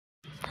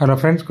Hello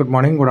friends, good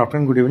morning, good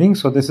afternoon, good evening.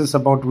 So this is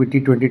about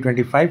VITEEE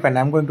 2025 and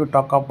I'm going to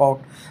talk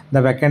about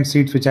the vacant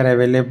seats which are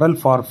available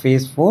for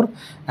phase 4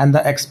 and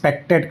the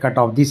expected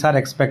cutoff. These are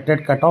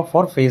expected cutoff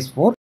for phase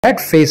 4. That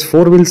phase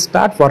 4 will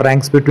start for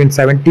ranks between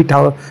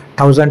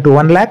 70,000 to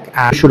 1 lakh,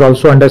 and you should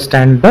also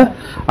understand the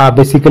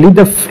basically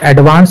the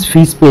advance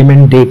fees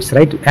payment dates,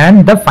 right,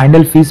 and the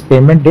final fees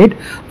payment date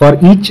for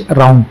each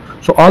round.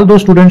 So all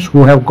those students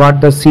who have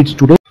got the seats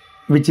today,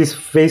 which is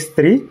phase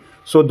 3,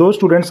 so those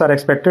students are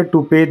expected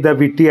to pay the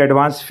VITEEE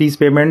advance fees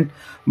payment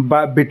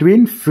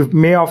between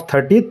May of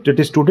 30th, that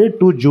is today,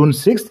 to June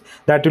 6th.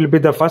 That will be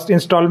the first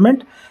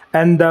installment,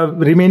 and the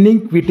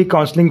remaining VITEEE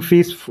counseling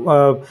fees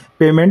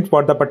payment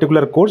for the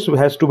particular course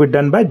has to be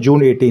done by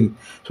June 18th.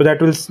 So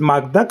that will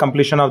mark the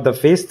completion of the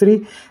phase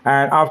 3,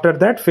 and after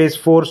that phase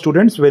 4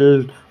 students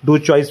will do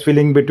choice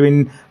filling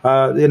between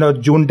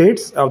June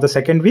dates of the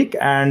second week,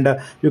 and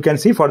you can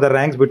see for the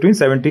ranks between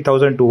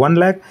 70,000 to 1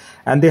 lakh,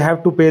 and they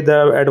have to pay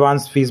the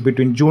advance fees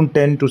between June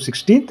 10 to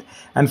 16th,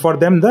 and for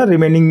them the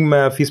remaining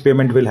fees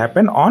payment will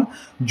happen on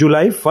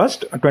July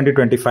 1st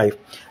 2025,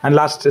 and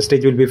last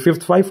stage will be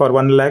 5th 5 for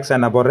 1 lakhs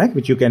and above rank,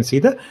 which you can see.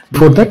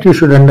 For that you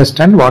should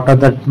understand what are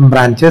the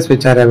branches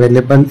which are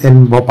available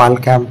in Bhopal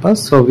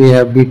campus. So we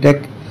have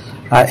BTech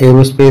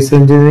aerospace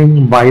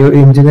engineering,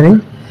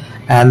 bioengineering,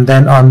 and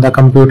then on the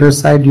computer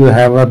side you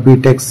have a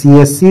BTech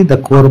CSC, the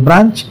core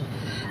branch,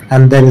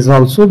 and there is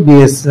also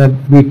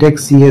BTech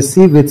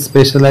CSC with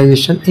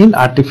specialization in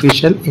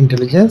artificial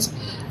intelligence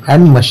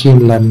and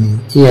machine learning,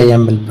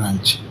 AIML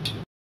branch.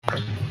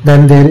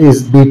 Then there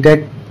is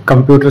BTech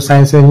computer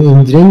science and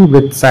engineering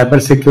with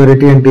cyber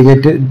security and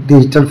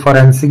digital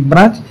forensic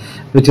branch,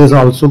 which is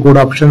also good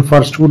option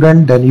for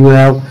student. Then you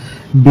have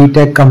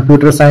BTech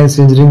computer science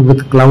engineering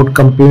with cloud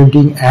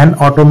computing and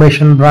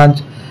automation branch,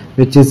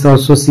 which is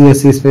also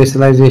CSC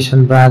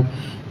specialization branch.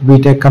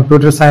 BTech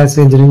computer science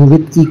engineering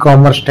with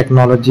e-commerce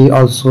technology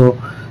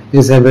also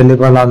is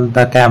available on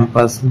the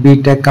campus.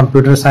 BTech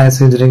computer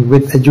science engineering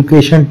with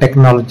education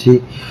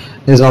technology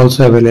is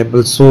also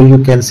available. So you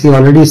can see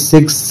already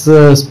 6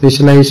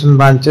 specialization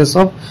branches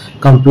of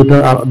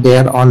computer are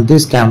there on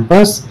this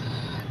campus,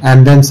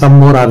 and then some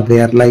more are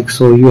there, like,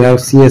 so you have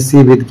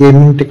CSC with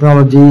gaming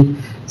technology,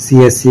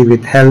 CSC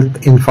with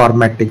health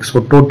informatics. So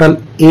total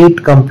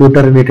 8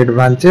 computer related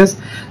branches.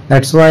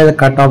 That's why the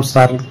cutoffs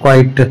are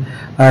quite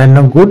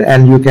good,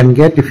 and you can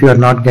get if you are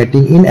not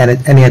getting in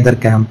any other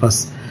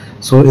campus.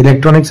 So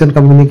electronics and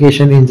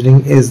communication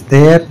engineering is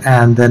there,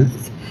 and then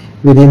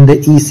within the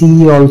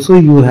ECE also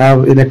you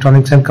have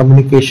electronics and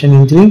communication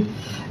engineering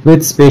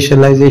with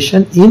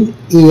specialization in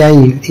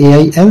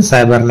AI and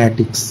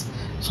cybernetics.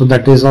 So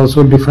that is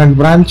also different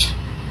branch.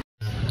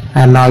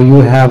 And now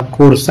you have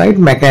core side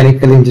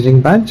mechanical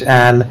engineering branch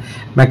and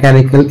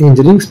mechanical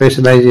engineering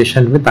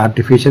specialization with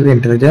artificial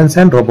intelligence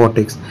and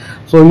robotics.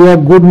 So you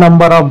have good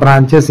number of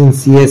branches in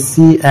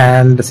CSC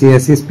and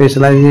CSC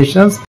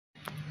specializations.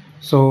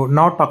 So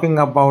now talking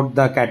about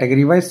the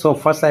category wise, so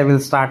first I will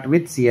start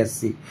with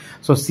CSC.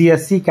 So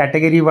CSC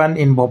category 1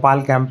 in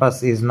Bhopal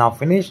campus is now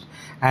finished,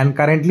 and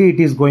currently it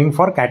is going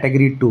for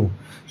category 2.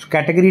 So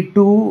category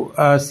 2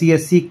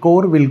 CSC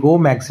core will go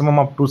maximum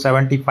up to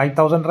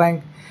 75,000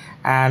 rank,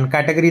 and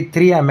category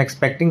 3 I'm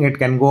expecting it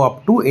can go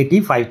up to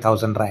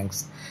 85,000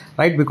 ranks,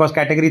 right, because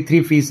category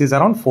 3 fees is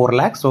around 4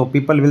 lakhs, so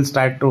people will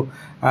start to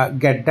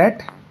get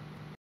that.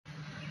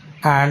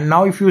 And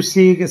now if you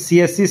see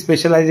CSC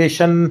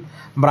specialization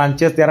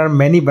branches, there are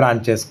many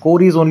branches.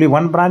 Core is only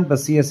one branch, but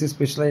CSC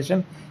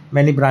specialization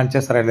many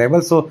branches are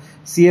available. So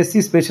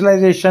CSC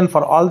specialization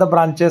for all the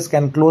branches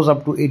can close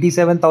up to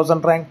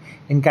 87,000 rank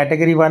in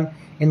category 1.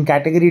 In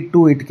category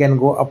 2 it can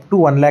go up to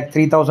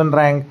 1,03,000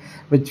 rank,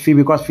 which fee,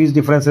 because fees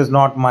difference is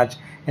not much.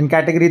 In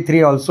category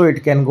 3 also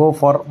it can go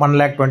for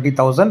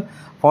 1,20,000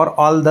 for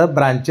all the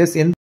branches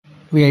in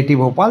VIT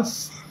Bhopal.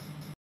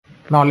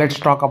 Now let's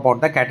talk about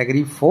the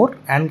category 4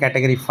 and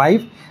category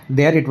 5.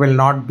 There it will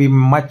not be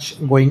much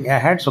going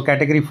ahead. So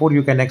category 4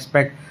 you can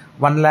expect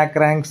 1 lakh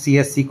rank,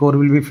 CSC core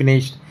will be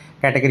finished.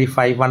 Category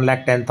 5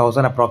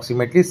 1,10,000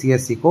 approximately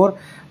CSC core,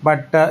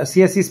 but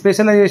CSC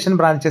specialization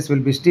branches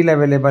will be still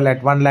available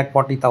at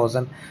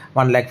 1,40,000,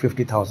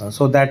 1,50,000.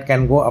 So that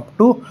can go up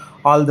to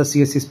all the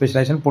CSC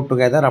specialization put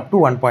together up to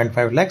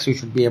 1.5 lakhs. You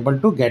should be able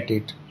to get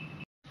it.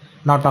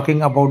 Now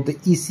talking about the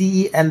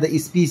ECE and the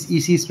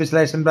EC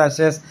specialization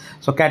branches.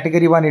 So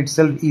category 1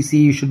 itself, ECE,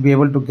 you should be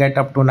able to get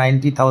up to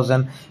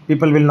 90,000.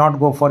 People will not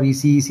go for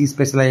EC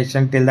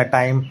specialization till the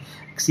time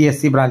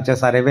CSC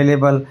branches are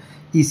available.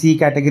 ECE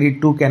category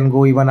 2 can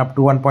go even up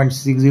to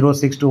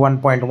 1.606 to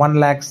 1.1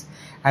 lakhs,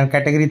 and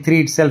category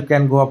 3 itself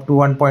can go up to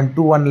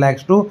 1.21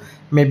 lakhs to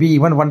maybe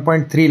even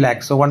 1.3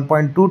 lakhs. So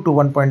 1.2 to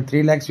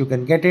 1.3 lakhs you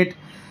can get it.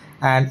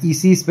 And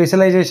EC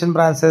specialization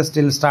branches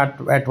still start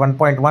at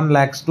 1.1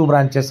 lakhs. 2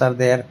 branches are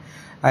there.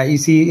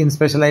 EC in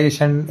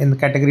specialization in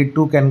category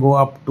 2 can go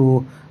up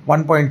to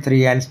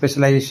 1.3, and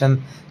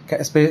specialization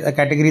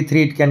category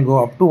 3 it can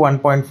go up to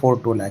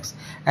 1.42 lakhs,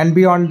 and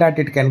beyond that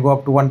it can go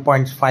up to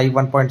 1.5,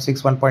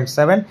 1.6,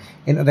 1.7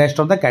 in the rest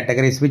of the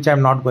categories, which I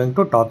am not going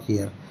to talk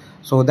here.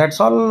 So that's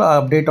all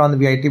update on the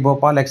VIT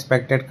Bhopal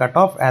expected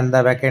cutoff and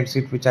the vacant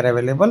seats which are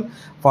available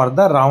for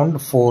the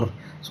round 4.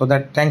 So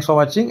that thanks for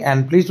watching,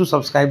 and please do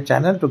subscribe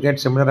channel to get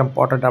similar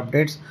important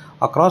updates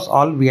across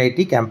all VIT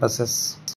campuses.